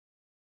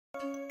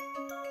Namaste.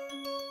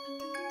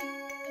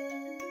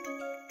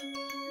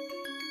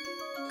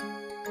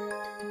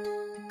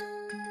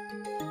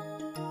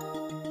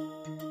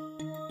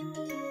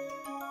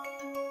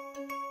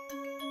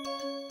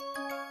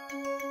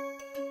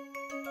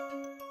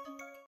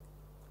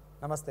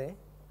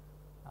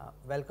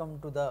 Welcome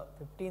to the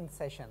 15th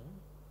session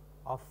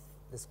of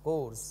this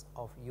course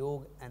of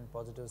Yoga and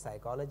Positive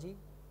Psychology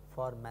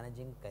for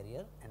Managing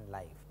Career and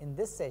Life. In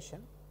this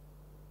session,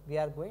 we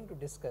are going to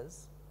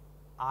discuss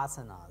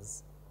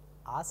asanas.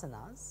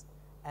 Asanas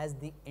as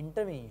the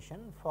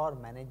intervention for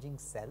managing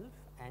self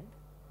and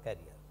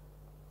career.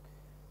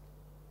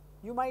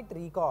 You might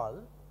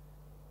recall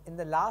in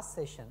the last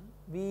session,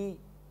 we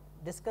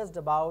discussed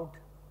about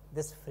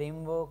this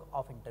framework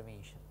of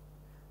intervention.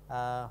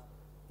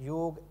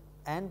 Yoga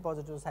and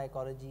positive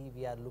psychology,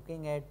 we are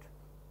looking at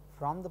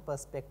from the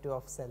perspective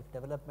of self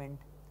development,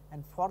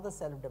 and for the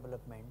self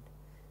development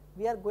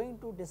we are going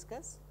to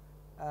discuss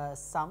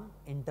some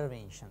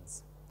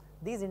interventions.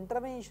 These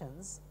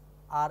interventions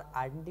are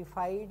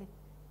identified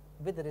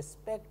with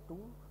respect to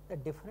the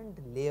different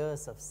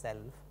layers of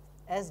self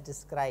as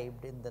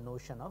described in the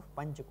notion of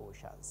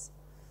Panchakoshas.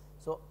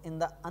 So, in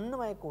the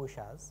Annamaya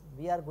Koshas,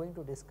 we are going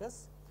to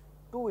discuss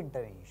two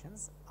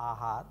interventions,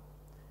 Ahar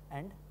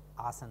and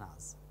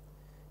asanas.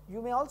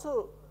 You may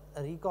also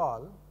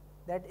recall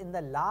that in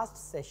the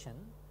last session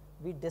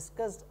we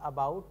discussed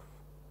about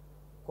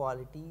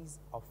qualities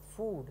of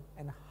food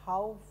and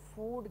how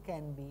food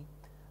can be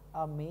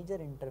a major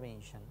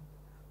intervention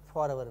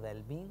for our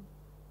well-being,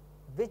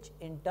 which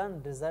in turn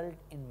result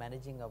in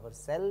managing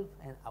ourselves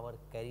and our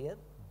career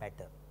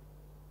better.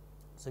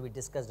 So, we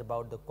discussed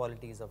about the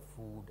qualities of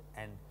food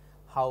and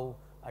how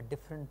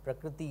different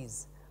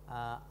prakritis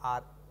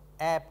are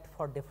apt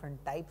for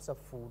different types of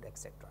food,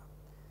 etc.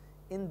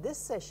 In this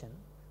session,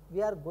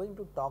 we are going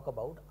to talk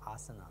about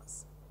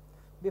asanas.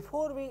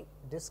 Before we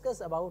discuss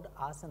about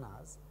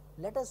asanas,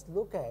 let us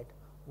look at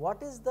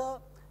what is the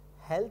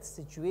health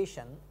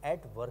situation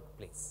at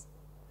workplace.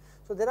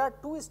 So, there are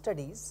two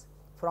studies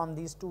from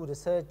these two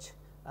research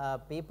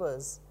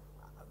papers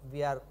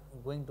we are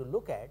going to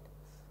look at.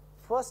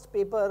 First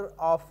paper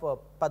of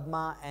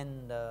Padma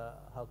and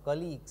her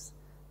colleagues,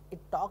 it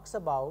talks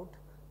about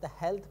the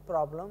health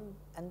problem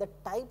and the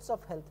types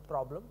of health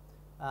problem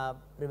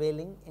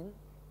prevailing in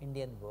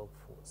Indian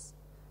workforce,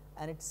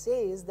 and it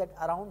says that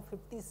around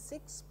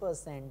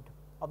 56%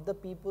 of the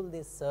people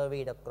they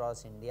surveyed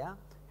across India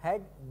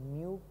had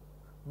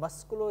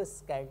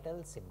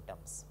musculoskeletal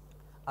symptoms.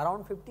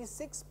 Around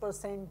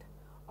 56%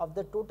 of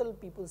the total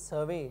people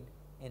surveyed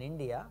in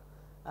India,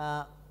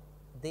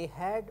 they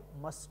had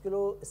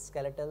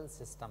musculoskeletal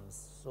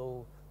systems.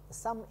 So,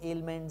 some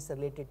ailments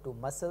related to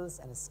muscles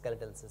and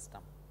skeletal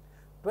system.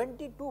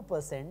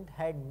 22%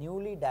 had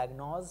newly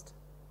diagnosed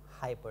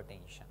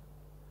hypertension,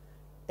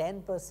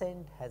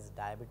 10% has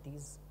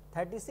diabetes,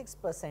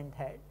 36%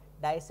 had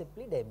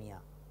dyslipidemia,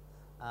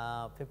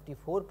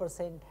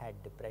 54%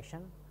 had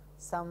depression,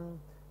 some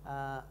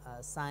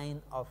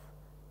sign of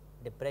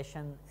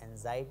depression,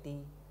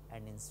 anxiety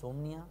and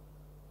insomnia,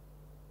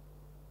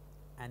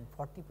 and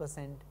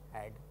 40%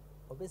 had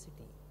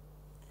obesity.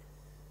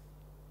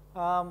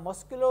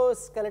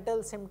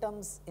 Musculoskeletal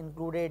symptoms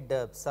included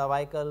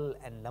cervical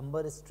and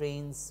lumbar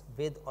strains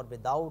with or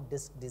without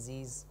disc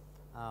disease,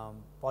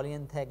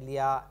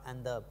 polyanthaglia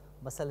and the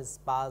muscle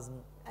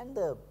spasm and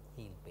the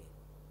heel pain.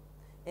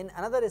 In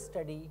another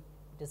study,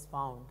 it is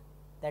found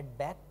that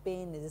back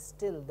pain is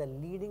still the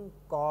leading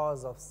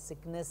cause of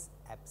sickness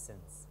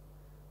absence.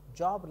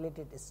 Job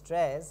related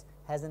stress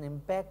has an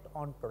impact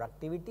on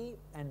productivity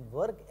and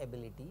work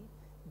ability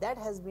that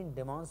has been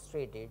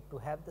demonstrated to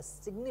have the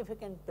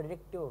significant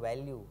predictive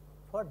value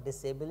for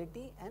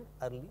disability and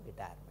early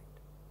retirement.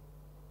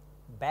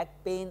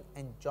 Back pain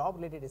and job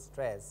related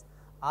stress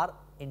are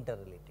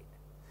interrelated,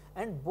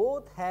 and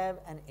both have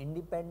an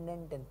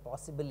independent and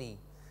possibly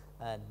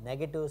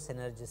negative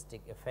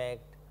synergistic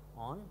effect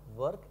on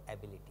work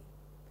ability.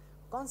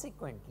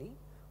 Consequently,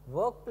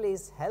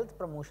 workplace health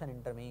promotion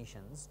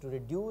interventions to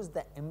reduce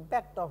the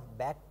impact of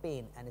back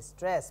pain and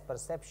stress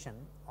perception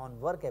on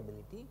work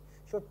ability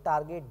should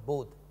target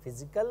both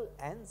physical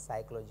and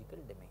psychological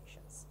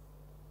dimensions.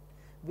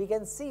 We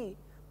can see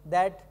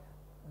that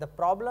the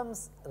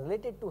problems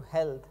related to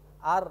health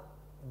are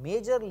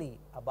majorly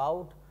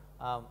about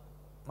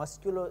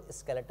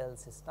musculoskeletal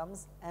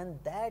systems, and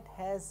that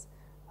has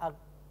a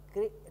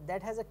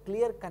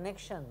clear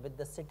connection with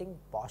the sitting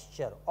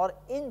posture or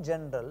in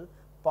general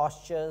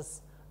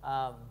postures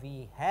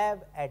we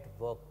have at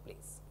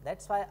workplace. That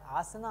is why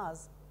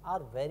asanas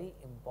are very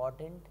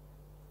important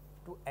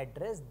to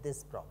address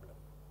this problem.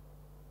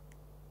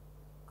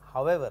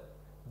 However,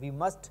 we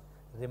must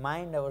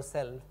remind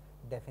ourselves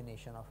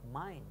definition of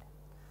mind.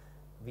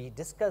 We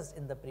discussed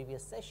in the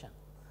previous session.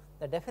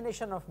 The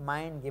definition of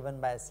mind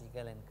given by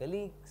Siegel and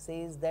colleague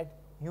says that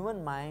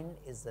human mind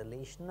is a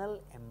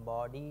relational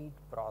embodied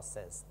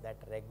process that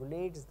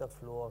regulates the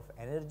flow of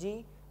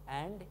energy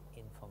and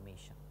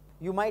information.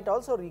 You might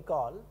also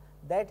recall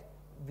that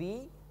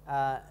we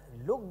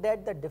looked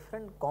at the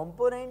different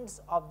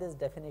components of this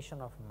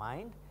definition of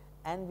mind,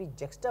 and we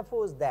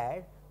juxtapose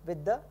that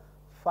with the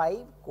 5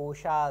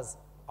 koshas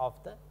of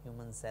the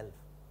human self.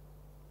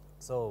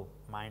 So,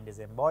 mind is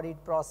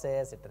embodied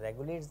process, it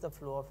regulates the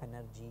flow of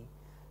energy,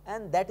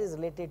 and that is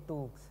related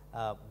to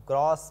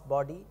gross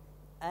body,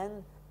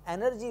 and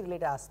energy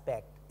related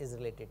aspect is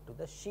related to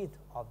the sheath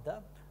of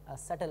the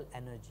subtle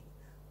energy.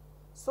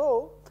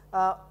 So,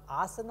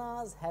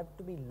 asanas have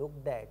to be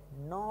looked at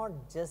not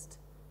just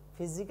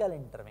physical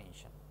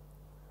intervention.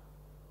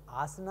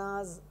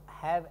 Asanas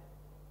have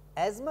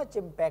as much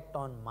impact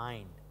on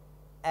mind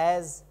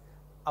as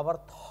our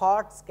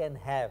thoughts can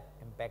have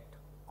impact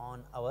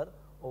on our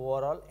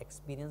overall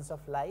experience of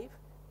life,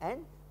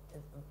 and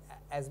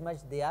as much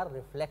they are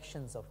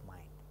reflections of mind.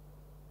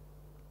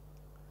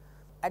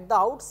 At the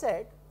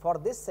outset for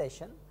this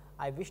session,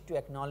 I wish to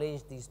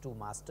acknowledge these two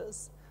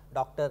masters,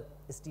 Dr.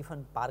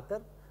 Stephen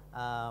Parker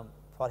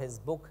for his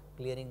book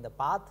Clearing the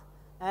Path,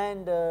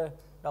 and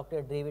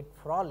Dr. David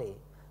Frawley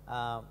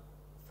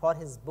for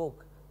his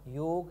book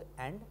Yoga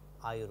and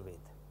Ayurveda.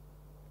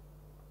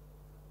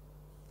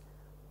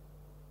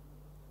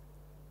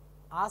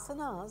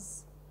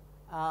 Asanas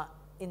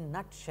in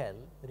nutshell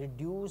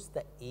reduce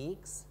the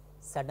aches,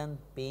 sudden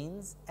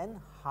pains and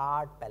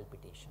heart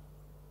palpitation.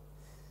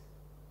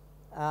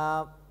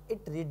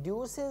 It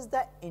reduces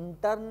the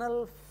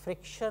internal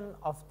friction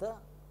of the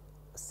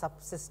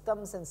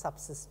subsystems and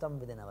subsystem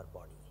within our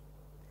body.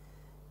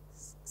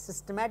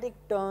 Systematic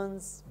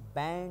turns,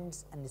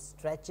 bends and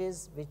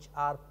stretches which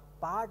are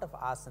part of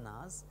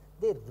asanas,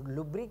 they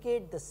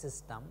lubricate the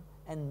system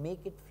and make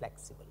it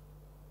flexible.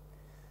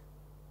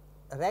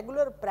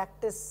 Regular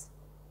practice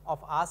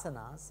of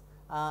asanas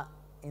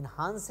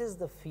enhances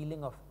the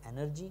feeling of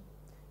energy,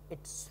 it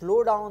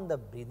slows down the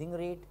breathing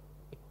rate,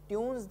 it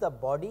tunes the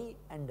body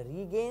and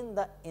regain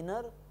the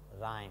inner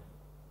rhyme.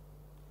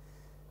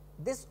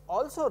 This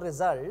also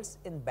results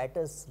in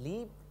better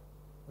sleep,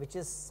 which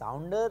is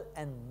sounder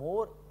and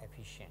more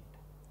efficient.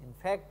 In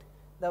fact,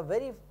 the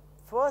very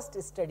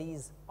first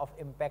studies of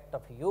impact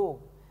of yoga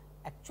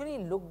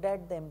actually looked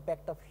at the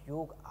impact of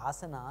yoga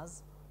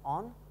asanas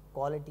on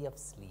quality of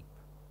sleep.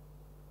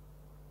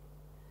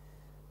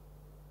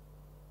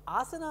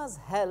 Asanas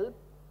help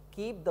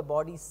keep the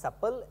body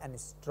supple and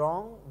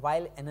strong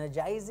while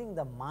energizing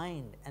the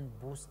mind and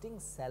boosting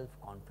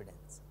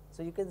self-confidence.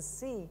 So, you can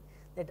see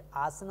that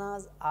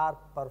asanas are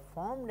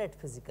performed at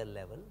physical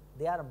level,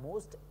 they are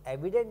most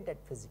evident at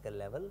physical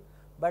level,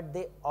 but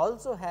they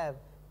also have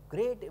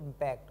great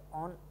impact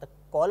on the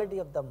quality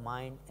of the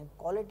mind and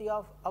quality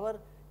of our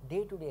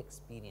day to day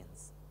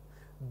experience.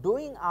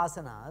 Doing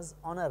asanas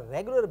on a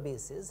regular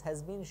basis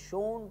has been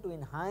shown to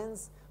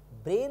enhance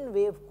brain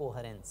wave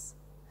coherence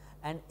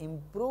and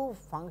improve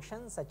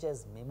functions such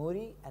as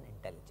memory and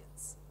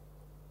intelligence.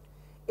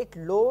 It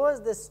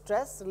lowers the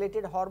stress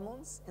related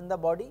hormones in the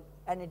body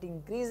and it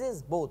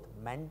increases both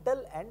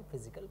mental and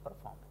physical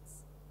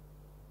performance.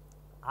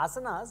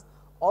 Asanas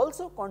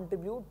also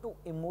contribute to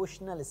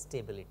emotional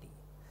stability.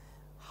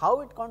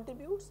 How it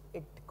contributes?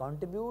 It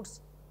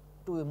contributes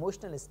to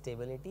emotional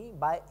stability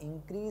by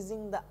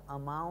increasing the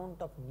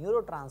amount of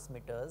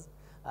neurotransmitters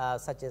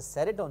such as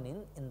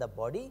serotonin in the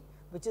body,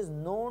 which is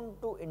known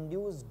to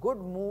induce good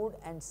mood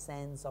and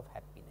sense of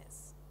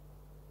happiness.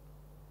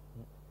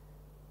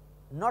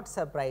 Not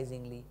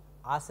surprisingly,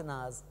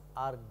 asanas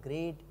are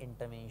great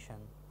intervention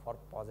for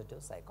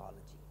positive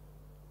psychology.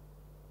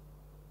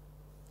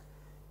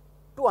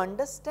 To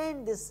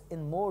understand this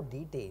in more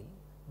detail,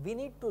 we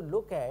need to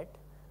look at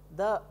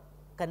the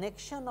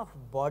connection of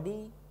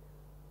body,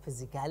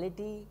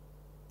 physicality,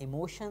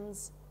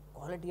 emotions,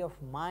 quality of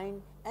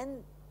mind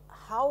and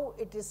how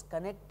it is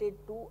connected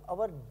to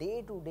our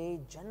day to day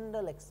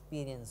general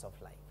experience of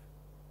life.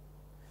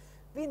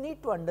 We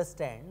need to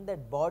understand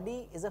that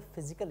body is a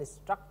physical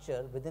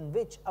structure within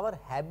which our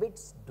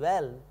habits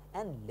dwell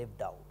and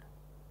lived out.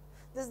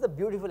 This is the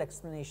beautiful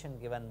explanation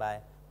given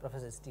by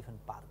Professor Stephen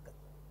Parker.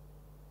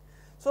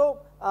 So,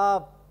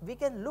 we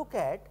can look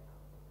at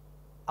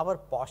our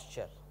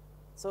posture.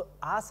 So,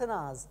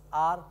 asanas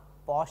are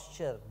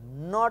posture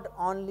not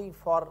only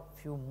for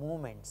few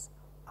movements,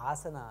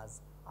 asanas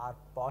are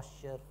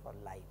posture for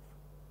life.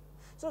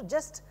 So,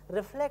 just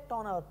reflect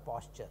on our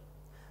posture.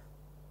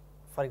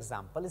 For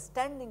example,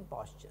 standing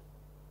posture.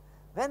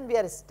 When we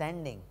are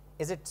standing,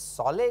 is it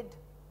solid,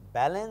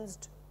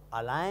 balanced,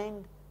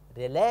 aligned,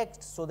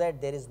 relaxed so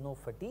that there is no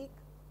fatigue,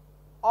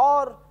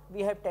 or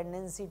we have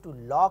tendency to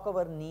lock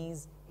our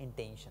knees in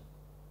tension?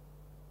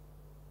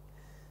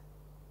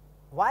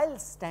 While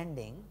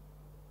standing,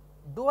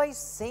 do I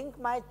sink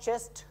my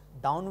chest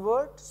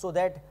downward so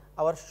that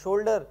our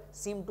shoulder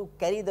seem to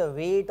carry the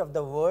weight of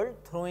the world,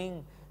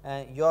 throwing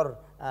your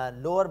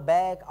lower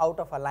back out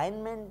of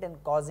alignment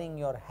and causing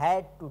your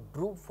head to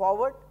droop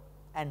forward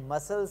and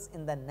muscles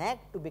in the neck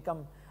to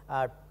become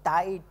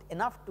tight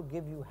enough to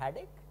give you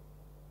headache?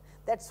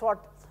 That is what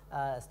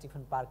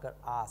Stephen Parker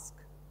asked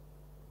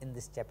in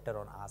this chapter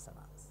on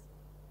asanas.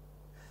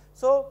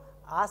 So,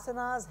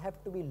 asanas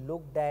have to be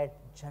looked at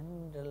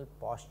general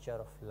posture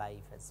of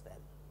life as well.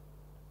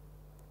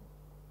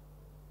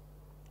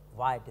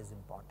 why it is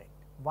important,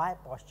 why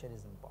posture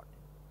is important,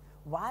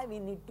 why we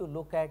need to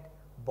look at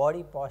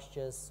body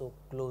postures so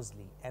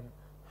closely, and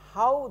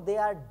how they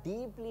are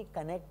deeply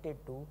connected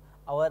to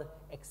our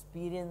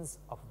experience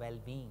of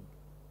well-being,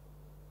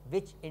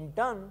 which in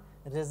turn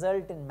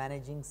result in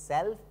managing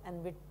self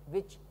and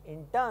which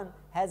in turn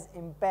has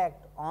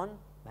impact on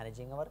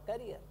managing our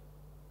career.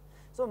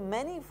 So,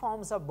 many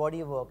forms of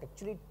body work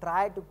actually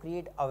try to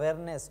create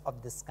awareness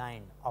of this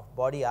kind of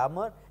body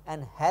armor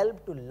and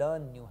help to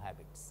learn new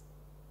habits.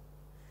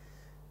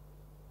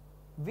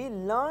 We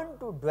learn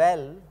to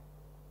dwell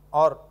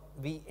or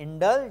we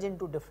indulge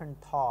into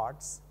different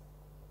thoughts,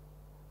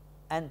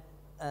 and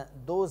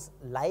those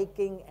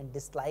liking and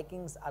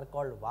dislikings are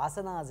called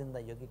vasanas in the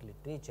yogic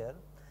literature.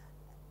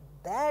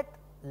 That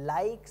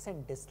likes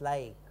and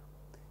dislike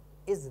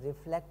is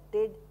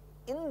reflected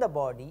in the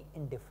body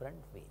in different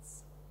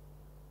ways.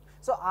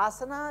 So,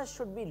 asanas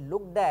should be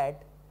looked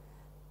at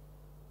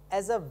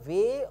as a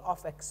way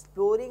of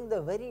exploring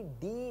the very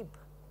deep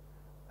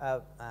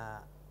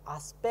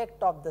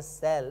aspect of the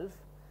self,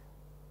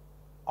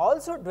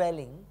 also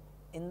dwelling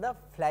in the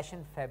flesh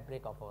and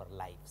fabric of our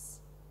lives.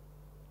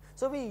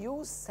 So, we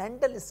use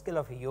central skill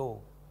of yoga,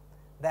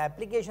 the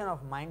application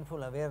of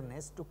mindful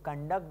awareness, to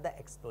conduct the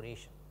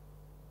exploration.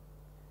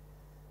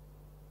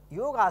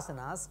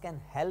 Yogasanas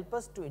can help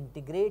us to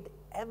integrate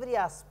every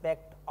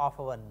aspect of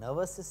our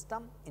nervous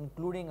system,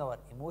 including our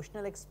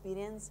emotional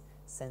experience,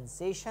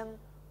 sensation,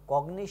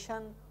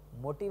 cognition,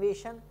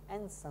 motivation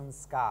and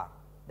sanskar,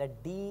 the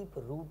deep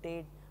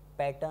rooted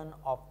pattern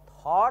of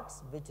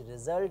thoughts which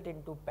result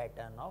into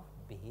pattern of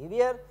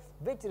behavior,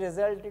 which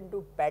result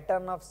into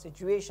pattern of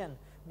situation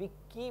we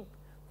keep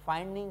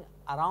finding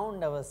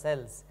around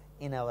ourselves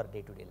in our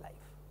day to day life.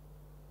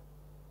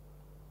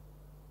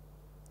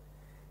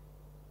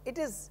 It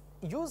is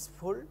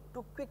useful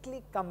to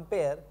quickly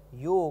compare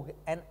yoga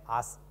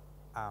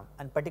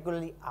and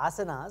particularly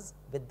asanas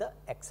with the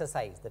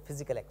exercise, the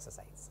physical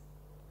exercise.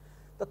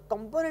 The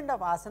component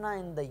of asana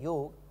in the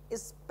yoga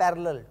is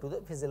parallel to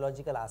the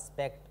physiological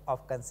aspect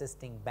of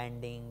consisting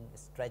bending,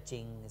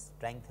 stretching,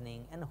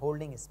 strengthening and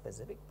holding a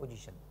specific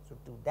position. So,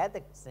 to that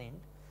extent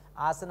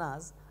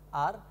asanas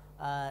are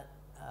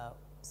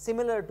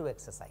similar to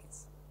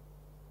exercise.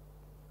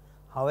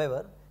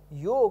 However,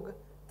 yoga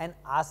and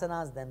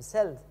asanas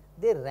themselves,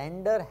 they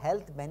render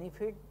health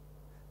benefit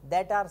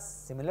that are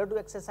similar to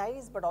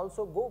exercise, but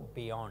also go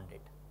beyond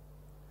it.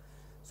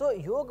 So,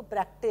 yoga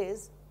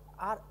practice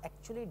are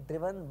actually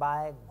driven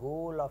by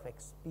goal of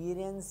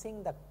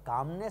experiencing the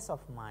calmness of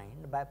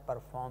mind by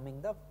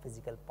performing the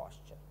physical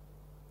posture.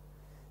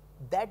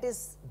 That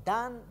is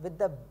done with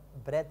the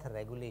breath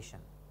regulation,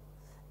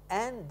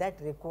 and that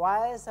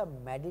requires a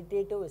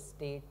meditative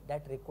state,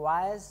 that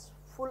requires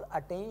full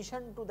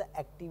attention to the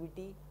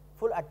activity,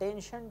 full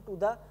attention to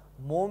the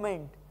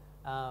moment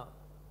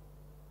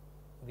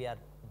we are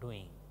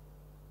doing.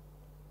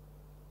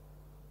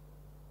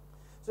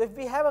 So, if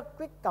we have a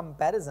quick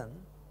comparison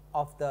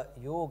of the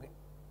yoga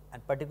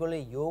and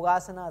particularly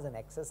yogasanas and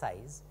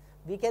exercise,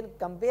 we can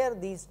compare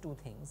these two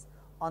things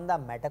on the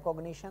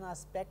metacognition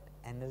aspect,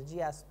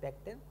 energy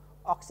aspect and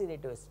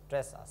oxidative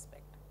stress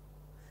aspect.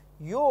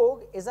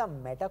 Yoga is a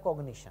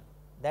metacognition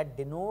that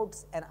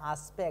denotes an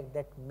aspect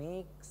that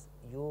makes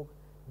yoga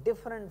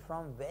different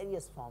from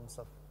various forms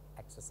of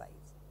exercise.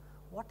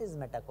 What is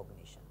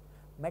metacognition?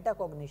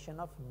 Metacognition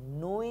of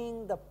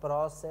knowing the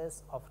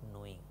process of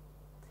knowing.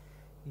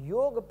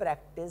 Yoga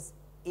practice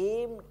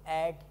aimed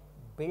at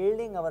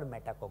building our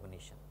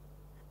metacognition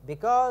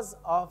because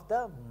of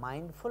the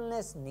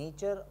mindfulness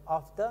nature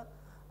of the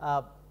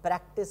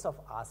practice of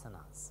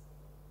asanas.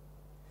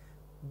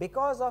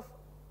 Because of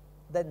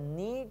the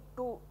need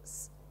to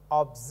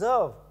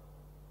observe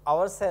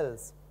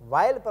ourselves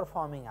while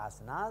performing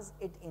asanas,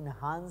 it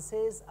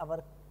enhances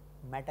our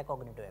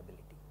metacognitive ability.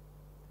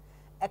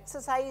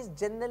 Exercise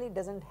generally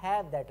does not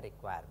have that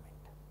requirement.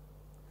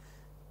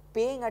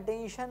 Paying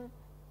attention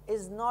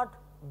is not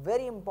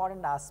very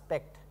important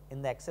aspect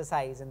in the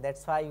exercise, and that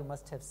is why you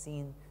must have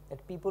seen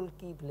that people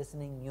keep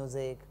listening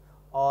music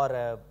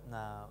or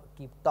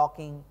keep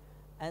talking,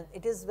 and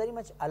it is very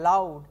much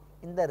allowed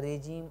in the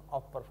regime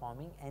of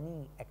performing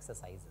any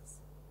exercises.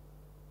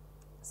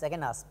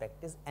 Second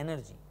aspect is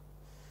energy.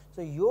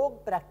 So, yoga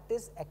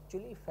practice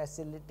actually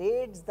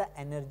facilitates the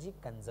energy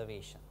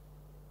conservation.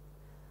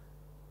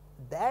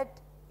 That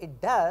it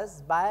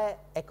does by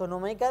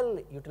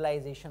economical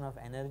utilization of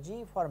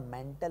energy for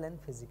mental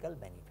and physical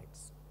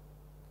benefits.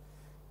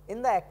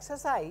 In the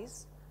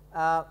exercise,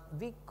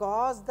 we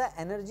cause the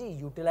energy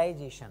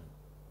utilization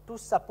to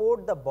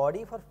support the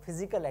body for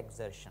physical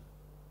exertion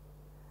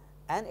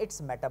and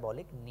its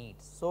metabolic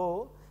needs.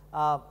 So,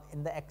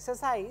 in the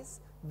exercise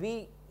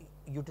we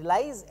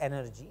utilize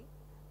energy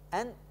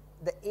and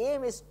the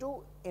aim is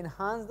to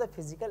enhance the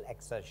physical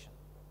exertion.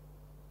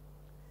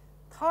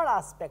 Third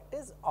aspect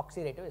is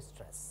oxidative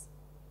stress.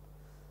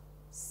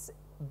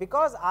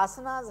 Because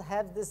asanas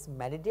have this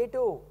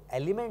meditative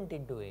element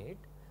into it,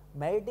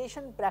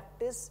 meditation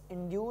practice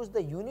induce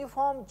the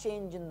uniform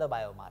change in the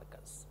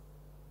biomarkers,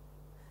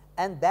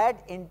 and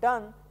that in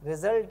turn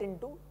result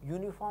into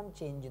uniform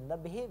change in the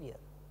behavior,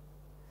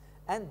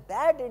 and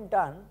that in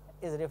turn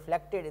is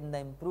reflected in the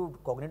improved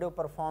cognitive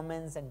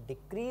performance and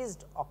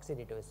decreased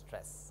oxidative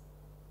stress.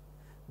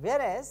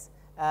 Whereas,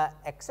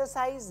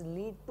 exercise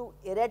lead to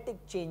erratic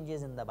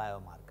changes in the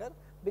biomarker,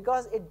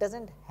 because it does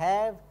not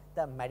have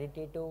the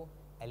meditative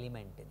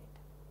element in it.